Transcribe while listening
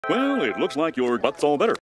Well, it looks like your butt's all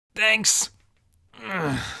better. Thanks.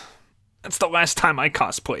 That's the last time I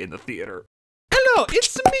cosplay in the theater. Hello,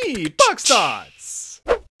 it's me, Boxdots!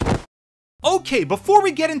 Okay, before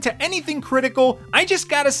we get into anything critical, I just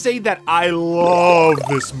gotta say that I love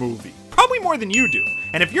this movie. Probably more than you do.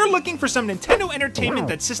 And if you're looking for some Nintendo entertainment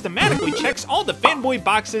that systematically checks all the fanboy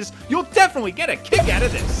boxes, you'll definitely get a kick out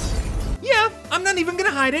of this. Yeah, I'm not even gonna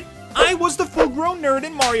hide it. I was the full-grown nerd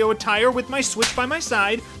in Mario attire with my Switch by my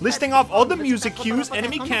side, listing off all the music cues,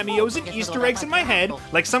 enemy cameos, and Easter eggs in my head,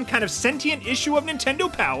 like some kind of sentient issue of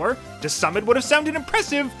Nintendo Power. To some it would have sounded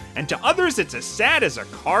impressive, and to others it's as sad as a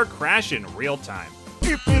car crash in real time.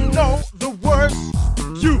 If you know the worst,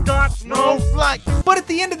 you got no flight. But at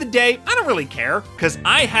the end of the day, I don't really care, cause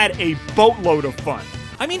I had a boatload of fun.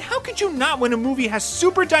 I mean, how could you not when a movie has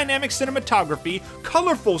super dynamic cinematography,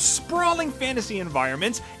 colorful, sprawling fantasy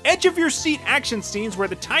environments, edge-of-your-seat action scenes where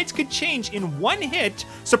the tides could change in one hit,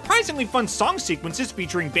 surprisingly fun song sequences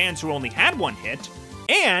featuring bands who only had one hit,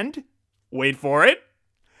 and, wait for it,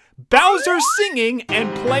 Bowser singing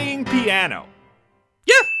and playing piano.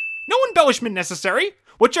 Yeah, no embellishment necessary.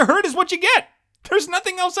 What you heard is what you get. There's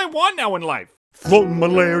nothing else I want now in life. Floating my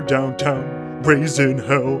lair downtown. Raising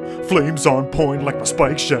hell, flames on point like my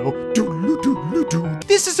spike shell. Doodle-doo-doo-doo.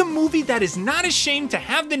 This is a movie that is not ashamed to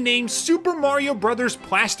have the name Super Mario Bros.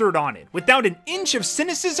 Plastered on it, without an inch of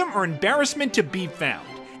cynicism or embarrassment to be found.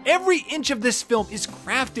 Every inch of this film is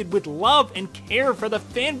crafted with love and care for the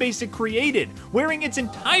fanbase it created, wearing its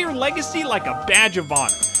entire legacy like a badge of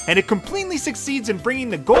honor. And it completely succeeds in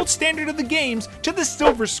bringing the gold standard of the games to the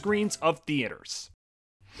silver screens of theaters.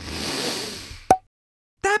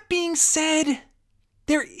 That being said,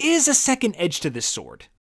 there is a second edge to this sword.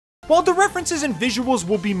 While the references and visuals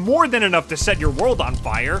will be more than enough to set your world on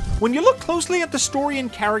fire, when you look closely at the story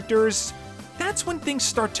and characters, that's when things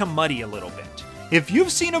start to muddy a little bit. If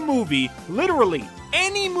you've seen a movie, literally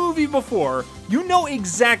any movie before, you know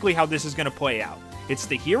exactly how this is going to play out. It's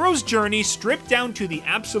the hero's journey stripped down to the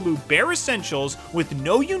absolute bare essentials with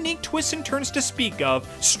no unique twists and turns to speak of,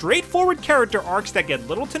 straightforward character arcs that get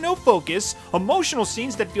little to no focus, emotional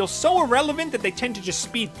scenes that feel so irrelevant that they tend to just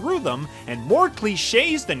speed through them, and more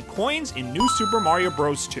cliches than coins in New Super Mario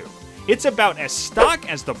Bros. 2. It's about as stock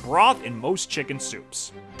as the broth in most chicken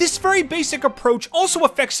soups. This very basic approach also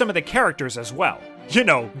affects some of the characters as well. You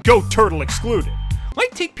know, Goat Turtle excluded.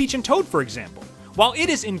 Like take Peach and Toad for example. While it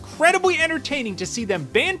is incredibly entertaining to see them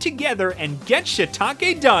band together and get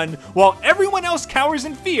shiitake done while everyone else cowers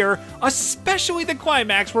in fear, especially the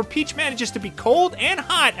climax where Peach manages to be cold and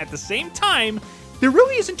hot at the same time, there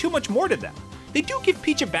really isn't too much more to them. They do give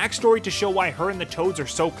Peach a backstory to show why her and the Toads are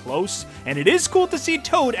so close, and it is cool to see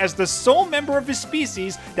Toad as the sole member of his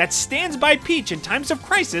species that stands by Peach in times of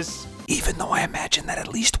crisis. Even though I imagine that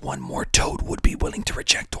at least one more Toad would be willing to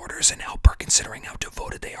reject orders and help her considering how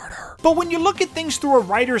devoted they are to her. But when you look at things through a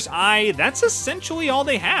writer's eye, that's essentially all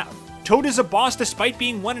they have. Toad is a boss despite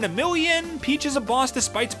being 1 in a million, Peach is a boss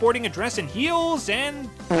despite sporting a dress and heels, and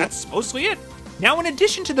that's mostly it. Now, in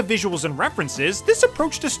addition to the visuals and references, this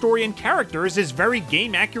approach to story and characters is very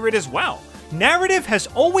game accurate as well. Narrative has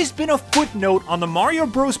always been a footnote on the Mario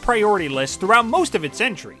Bros. Priority list throughout most of its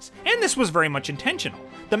entries, and this was very much intentional.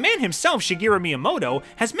 The man himself, Shigeru Miyamoto,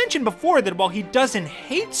 has mentioned before that while he doesn't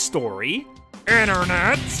hate story,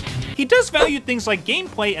 internet, he does value things like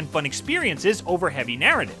gameplay and fun experiences over heavy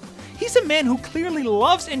narrative. He's a man who clearly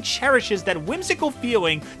loves and cherishes that whimsical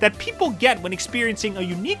feeling that people get when experiencing a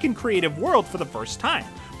unique and creative world for the first time,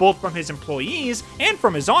 both from his employees and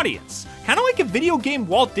from his audience, kind of like a video game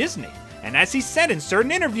Walt Disney. And as he said in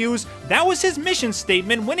certain interviews, that was his mission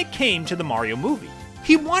statement when it came to the Mario movie.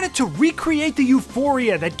 He wanted to recreate the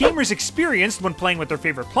euphoria that gamers experienced when playing with their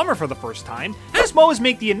favorite plumber for the first time, as well as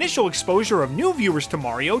make the initial exposure of new viewers to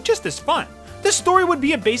Mario just as fun. The story would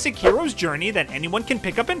be a basic hero's journey that anyone can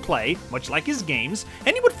pick up and play, much like his games,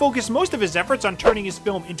 and he would focus most of his efforts on turning his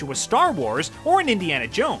film into a Star Wars or an Indiana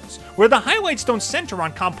Jones, where the highlights don't center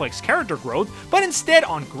on complex character growth, but instead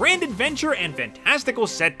on grand adventure and fantastical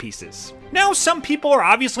set pieces. Now, some people are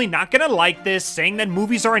obviously not gonna like this, saying that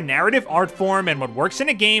movies are a narrative art form and what works in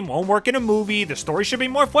a game won't work in a movie, the story should be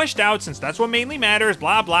more fleshed out since that's what mainly matters,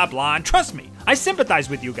 blah blah blah, and trust me, I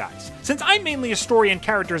sympathize with you guys, since I'm mainly a story and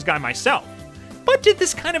characters guy myself. But did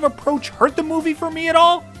this kind of approach hurt the movie for me at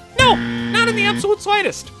all? No, not in the absolute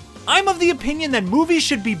slightest. I'm of the opinion that movies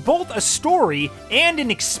should be both a story and an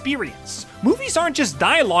experience. Movies aren't just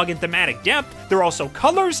dialogue and thematic depth, they're also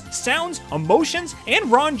colors, sounds, emotions,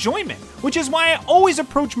 and raw enjoyment, which is why I always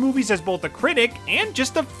approach movies as both a critic and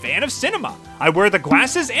just a fan of cinema. I wear the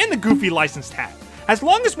glasses and the goofy licensed hat. As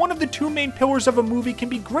long as one of the two main pillars of a movie can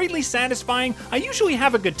be greatly satisfying, I usually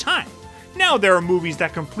have a good time. Now, there are movies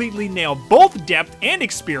that completely nail both depth and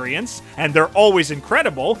experience, and they're always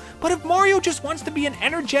incredible, but if Mario just wants to be an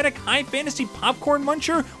energetic, high fantasy popcorn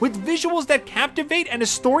muncher with visuals that captivate and a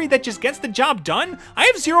story that just gets the job done, I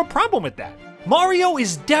have zero problem with that. Mario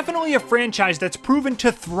is definitely a franchise that's proven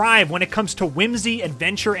to thrive when it comes to whimsy,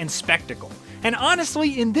 adventure, and spectacle. And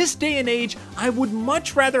honestly, in this day and age, I would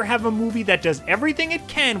much rather have a movie that does everything it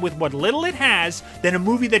can with what little it has than a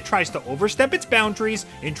movie that tries to overstep its boundaries,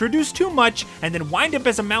 introduce too much, and then wind up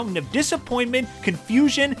as a mountain of disappointment,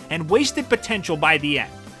 confusion, and wasted potential by the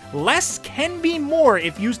end. Less can be more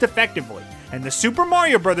if used effectively, and the Super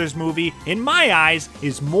Mario Bros. Movie, in my eyes,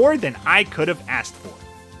 is more than I could have asked for.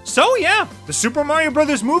 So yeah, the Super Mario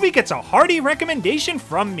Bros. Movie gets a hearty recommendation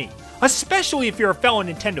from me, especially if you're a fellow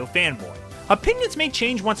Nintendo fanboy. Opinions may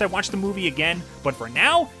change once I watch the movie again, but for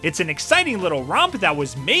now, it's an exciting little romp that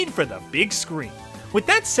was made for the big screen. With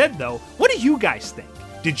that said though, what do you guys think?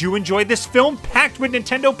 Did you enjoy this film packed with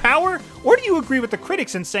Nintendo power? Or do you agree with the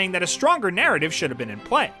critics in saying that a stronger narrative should have been in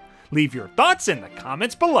play? Leave your thoughts in the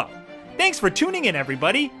comments below. Thanks for tuning in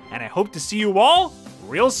everybody, and I hope to see you all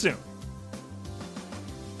real soon.